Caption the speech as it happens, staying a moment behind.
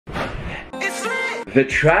The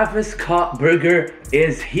Travis Scott burger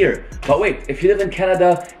is here. But wait, if you live in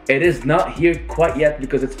Canada, it is not here quite yet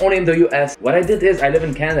because it's only in the US. What I did is, I live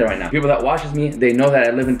in Canada right now. People that watches me, they know that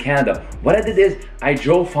I live in Canada. What I did is, I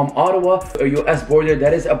drove from Ottawa to a US border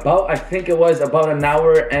that is about, I think it was about an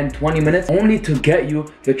hour and 20 minutes, only to get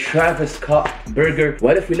you the Travis Scott burger.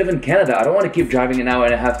 What if we live in Canada? I don't want to keep driving an hour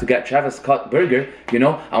and a half to get Travis Scott burger, you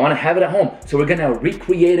know? I want to have it at home. So we're gonna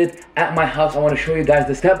recreate it at my house. I want to show you guys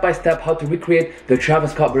the step-by-step how to recreate the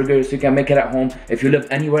Travis Scott burger so you can make it at home if you live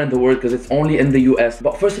anywhere in the world, because it's only in the US.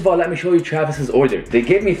 But first of all, let me show you Travis's order. They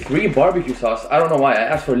gave me 3 barbecue sauce. I don't know why. I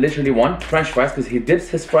asked for literally 1. French fries, because he dips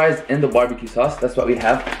his fries in the barbecue sauce. That's what we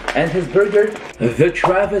have. And his burger, the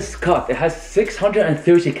Travis Scott. It has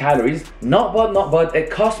 630 calories. Not bad, not bad. It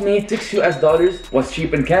cost me $6 US. Was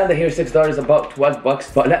cheap in Canada. Here, $6, about 12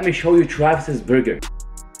 bucks. But let me show you Travis's burger.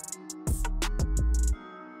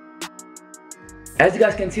 As you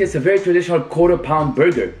guys can see, it's a very traditional quarter-pound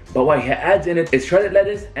burger, but what he adds in it is shredded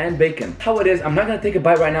lettuce and bacon. How it is, I'm not gonna take a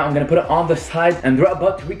bite right now. I'm gonna put it on the side, and we're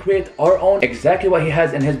about to recreate our own, exactly what he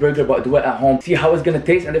has in his burger, but do it at home. See how it's gonna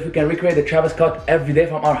taste, and if we can recreate the Travis Scott every day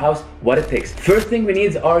from our house, what it takes. First thing we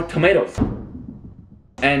need are tomatoes.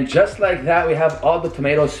 And just like that, we have all the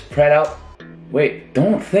tomatoes spread out. Wait,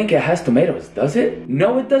 don't think it has tomatoes, does it?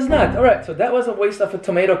 No, it does not. Alright, so that was a waste of a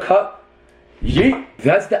tomato cut. Yeet.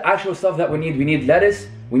 That's the actual stuff that we need. We need lettuce,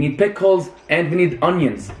 we need pickles, and we need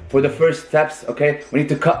onions for the first steps, okay? We need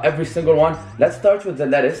to cut every single one. Let's start with the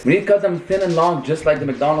lettuce. We need to cut them thin and long, just like the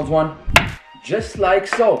McDonald's one. Just like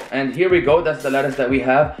so. And here we go, that's the lettuce that we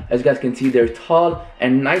have. As you guys can see, they're tall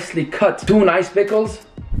and nicely cut. 2 nice pickles.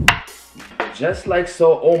 Just like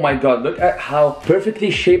so. Oh my god, look at how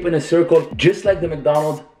perfectly shaped in a circle, just like the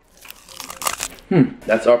McDonald's.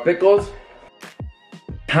 That's our pickles.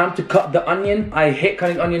 Time to cut the onion. I hate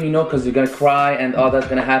cutting onion, you know, because you're gonna cry and all that's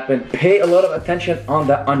gonna happen. Pay a lot of attention on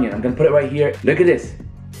that onion. I'm gonna put it right here. Look at this.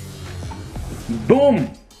 Boom!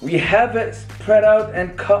 We have it spread out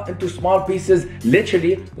and cut into small pieces,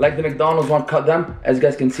 literally like the McDonald's one cut them. As you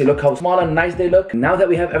guys can see, look how small and nice they look. Now that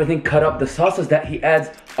we have everything cut up, the sauces that he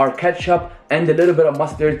adds are ketchup and a little bit of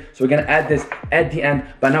mustard. So we're gonna add this at the end.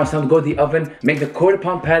 But now it's time to go to the oven, make the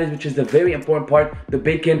quarter-pound patties, which is the very important part, the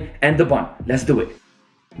bacon and the bun. Let's do it.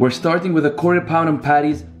 We're starting with a quarter-pound of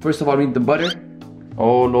patties. First of all, we need the butter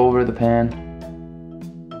all over the pan.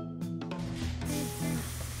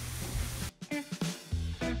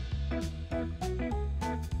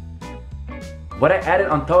 What I added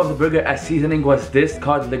on top of the burger as seasoning was this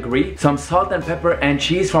called Le Gris, some salt and pepper and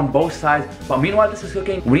cheese from both sides. But meanwhile this is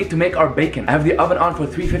cooking, we need to make our bacon. I have the oven on for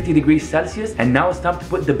 350 degrees Celsius, and now it's time to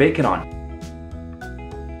put the bacon on.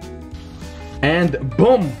 And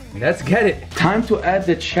boom, let's get it. Time to add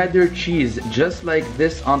the cheddar cheese, just like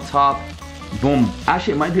this on top. Boom.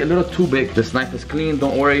 Actually, it might be a little too big. This knife is clean,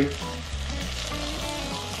 don't worry.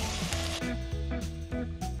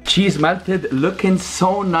 Cheese melted, looking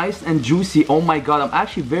so nice and juicy. Oh my god, I'm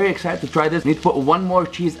actually very excited to try this. Need to put 1 more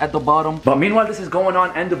cheese at the bottom. But meanwhile this is going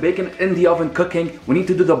on and the bacon in the oven cooking, we need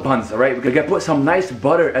to do the buns, alright? We're gonna put some nice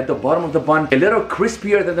butter at the bottom of the bun, a little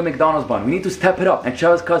crispier than the McDonald's bun. We need to step it up, and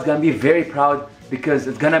Travis Scott's gonna be very proud because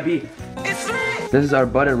it's gonna be... This is our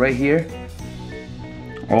butter right here,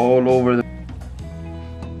 all over the...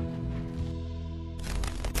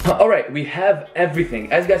 Alright, we have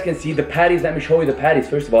everything. As you guys can see, the patties, let me show you the patties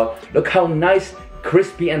first of all. Look how nice,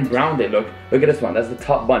 crispy and brown they look. Look at this one, that's the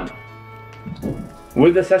top bun.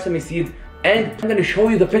 With the sesame seed. And I'm gonna show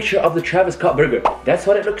you the picture of the Travis Scott burger. That's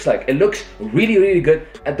what it looks like. It looks really, really good.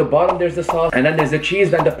 At the bottom there's the sauce, and then there's the cheese,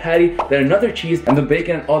 then the patty, then another cheese, and the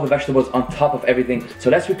bacon and all the vegetables on top of everything. So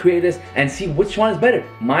let's recreate this and see which one is better,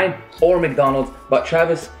 mine or McDonald's. But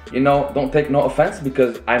Travis, you know, don't take no offense,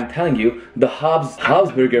 because I'm telling you, the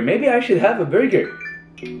DRHOBS burger, maybe I should have a burger.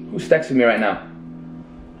 Who's texting me right now?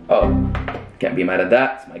 Oh, can't be mad at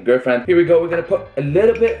that, it's my girlfriend. Here we go, we're gonna put a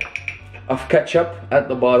little bit of ketchup at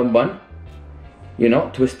the bottom bun. You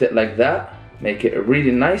know, twist it like that, make it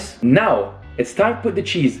really nice. Now, it's time to put the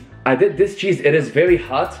cheese. I did this cheese, it is very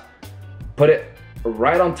hot. Put it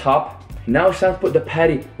right on top. Now it's time to put the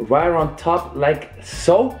patty right on top like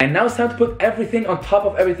so. And now it's time to put everything on top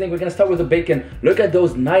of everything. We're gonna start with the bacon. Look at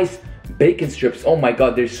those nice bacon strips. Oh my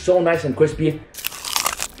god, they're so nice and crispy.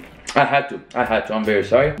 I had to, I'm very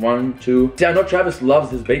sorry. 1, 2. See, I know Travis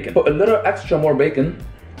loves his bacon. Put a little extra more bacon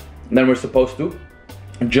than we're supposed to,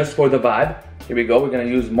 just for the vibe. Here we go, we're gonna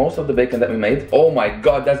use most of the bacon that we made. Oh my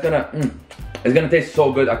god, that's gonna, it's gonna taste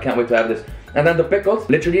so good. I can't wait to have this. And then the pickles,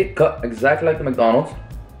 literally cut exactly like the McDonald's.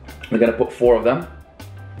 We're gonna put 4 of them.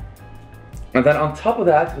 And then on top of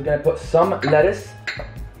that, we're gonna put some lettuce.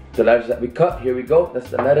 The lettuce that we cut, here we go,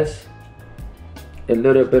 that's the lettuce. a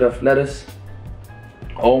little bit of lettuce.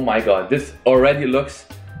 Oh my god, this already looks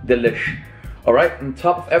delish. Alright, on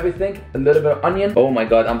top of everything, a little bit of onion. Oh my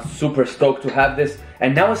god, I'm super stoked to have this.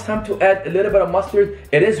 And now it's time to add a little bit of mustard.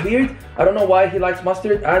 It is weird. I don't know why he likes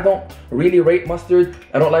mustard. I don't really rate mustard.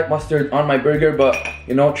 I don't like mustard on my burger, but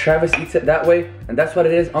you know, Travis eats it that way. And that's what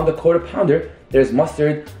it is on the quarter pounder. There's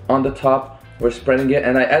mustard on the top. We're spreading it.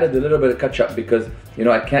 And I added a little bit of ketchup because, you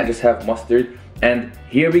know, I can't just have mustard. And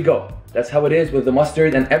here we go. That's how it is with the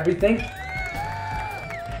mustard and everything.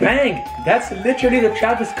 Bang! That's literally the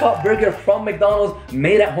Travis Scott burger from McDonald's,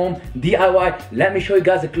 made at home, DIY. Let me show you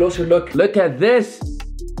guys a closer look. Look at this.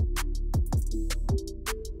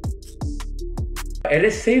 It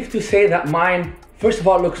is safe to say that mine, first of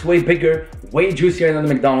all, looks way bigger, way juicier than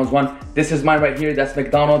the McDonald's one. This is mine right here, that's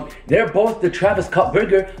McDonald's. They're both the Travis Scott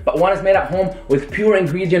burger, but one is made at home with pure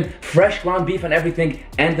ingredient, fresh ground beef and everything.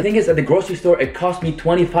 And the thing is, at the grocery store, it cost me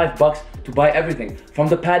 25 bucks to buy everything. From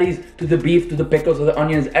the patties, to the beef, to the pickles, to the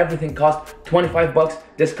onions, everything cost 25 bucks.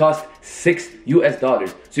 This cost $6 US.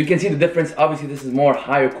 So you can see the difference. Obviously, this is more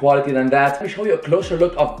higher quality than that. Let me show you a closer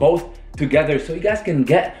look of both together so you guys can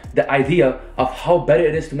get the idea of how better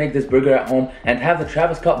it is to make this burger at home and have the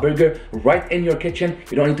Travis Scott burger right in your kitchen.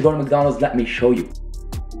 You don't need to go to McDonald's. Let me show you.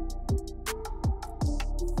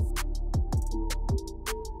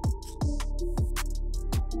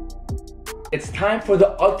 It's time for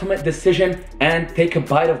the ultimate decision and take a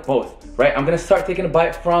bite of both, right? I'm gonna start taking a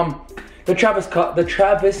bite from the Travis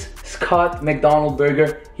Scott McDonald's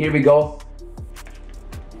burger. Here we go.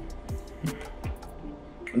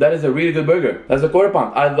 That is a really good burger. That's a quarter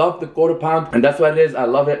pound. I love the quarter pound, and that's what it is. I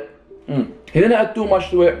love it. He didn't add too much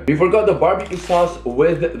to it. We forgot the barbecue sauce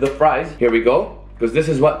with the fries. Here we go, because this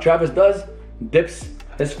is what Travis does. Dips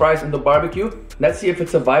his fries in the barbecue. Let's see if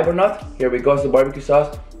it's a vibe or not. Here we go, it's the barbecue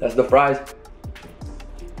sauce. That's the fries.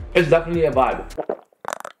 It's definitely a vibe.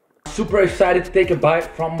 Super excited to take a bite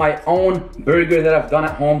from my own burger that I've done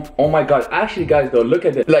at home. Oh my god. Actually, guys, though, look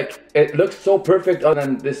at it. Like, it looks so perfect other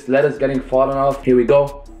than this lettuce getting fallen off. Here we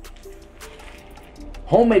go.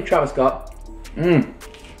 Homemade Travis Scott.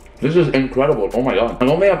 This is incredible. Oh my god. I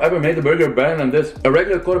don't think I've ever made the burger better than this. A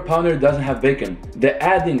regular quarter pounder doesn't have bacon. The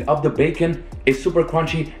adding of the bacon is super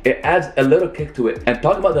crunchy. It adds a little kick to it. And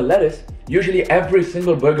talking about the lettuce, usually every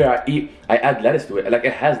single burger I eat, I add lettuce to it. Like,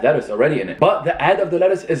 it has lettuce already in it. But the add of the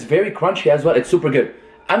lettuce is very crunchy as well. It's super good.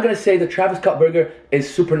 I'm gonna say the Travis Scott burger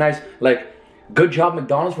is super nice. Like, good job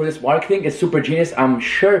McDonald's for this marketing. It's super genius. I'm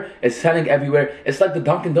sure it's selling everywhere. It's like the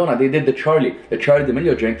Dunkin' Donut. They did the Charlie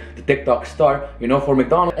D'Amelio drink, the TikTok star, you know, for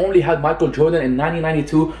McDonald's. Only had Michael Jordan in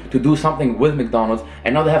 1992 to do something with McDonald's,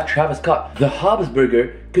 and now they have Travis Scott. The Hobbs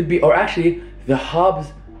burger could be, or actually the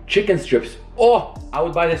Hobbs chicken strips. Oh, I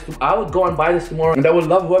would buy this. I would go and buy this tomorrow, and I would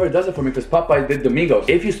love whoever does it for me, because Popeye did the Migos.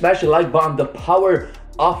 If you smash the like button, the power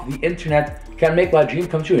of the internet can make my dream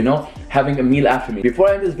come true, you know, having a meal after me. Before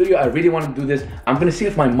I end this video, I really want to do this. I'm gonna see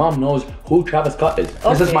if my mom knows who Travis Scott is. Okay.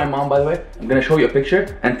 This is my mom, by the way. I'm gonna show you a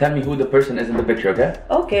picture and tell me who the person is in the picture, okay?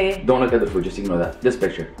 Okay. Don't look at the food, just ignore that. This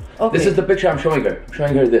picture. Okay. This is the picture I'm showing her. I'm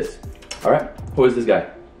showing her this. All right? Who is this guy?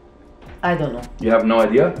 I don't know. You have no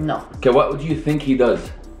idea? No. Okay, what do you think he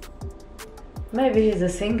does? Maybe he's a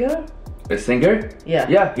singer? A singer? Yeah.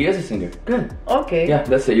 Yeah, he is a singer. Good. Okay. Yeah,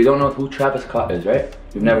 that's it. You don't know who Travis Scott is, right?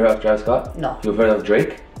 You've never heard of Travis Scott? No. You've heard of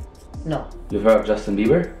Drake? No. You've heard of Justin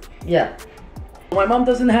Bieber? Yeah. My mom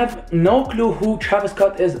doesn't have no clue who Travis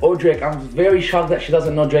Scott is or Drake. I'm very shocked that she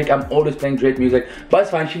doesn't know Drake. I'm always playing Drake music, but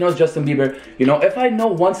it's fine. She knows Justin Bieber. You know, if I know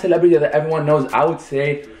one celebrity that everyone knows, I would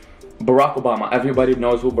say Barack Obama. Everybody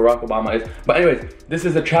knows who Barack Obama is. But anyways, this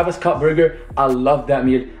is a Travis Scott burger. I love that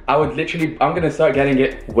meal. I would literally, I'm gonna start getting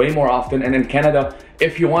it way more often. And in Canada,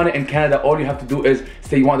 if you want it in Canada, all you have to do is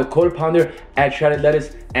say you want the quarter pounder, add shredded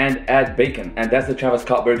lettuce, and add bacon. And that's the Travis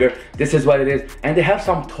Scott burger. This is what it is. And they have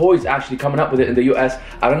some toys actually coming up with it in the US.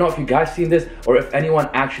 I don't know if you guys seen this or if anyone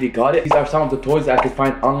actually got it. These are some of the toys that I could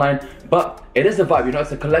find online. But it is a vibe, you know,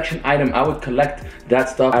 it's a collection item. I would collect that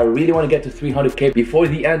stuff. I really want to get to 300K before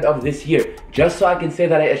the end of this year, just so I can say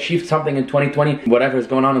that I achieved something in 2020. Whatever is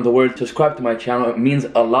going on in the world, subscribe to my channel. It means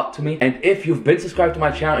a lot to me. And if you've been subscribed to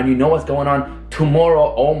my channel and you know what's going on,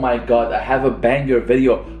 tomorrow, oh my god, I have a banger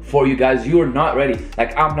video for you guys. You are not ready.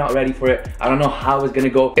 Like, I'm not ready for it. I don't know how it's gonna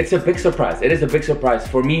go. It's a big surprise. It is a big surprise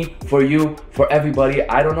for me, for you, for everybody.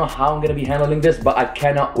 I don't know how I'm gonna be handling this, but I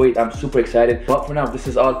cannot wait. I'm super excited. But for now, this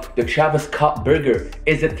is all. The Travis Scott burger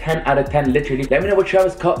is a 10 out of 10, literally. Let me know what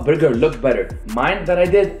Travis Scott burger looks better. Mine that I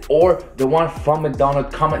did or the one from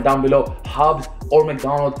McDonald's. Comment down below, Hobbs or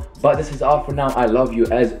McDonald's. But this is all for now. I love you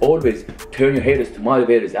as always. Turn your haters to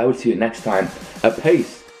motivators. I will see you next time.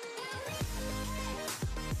 Peace.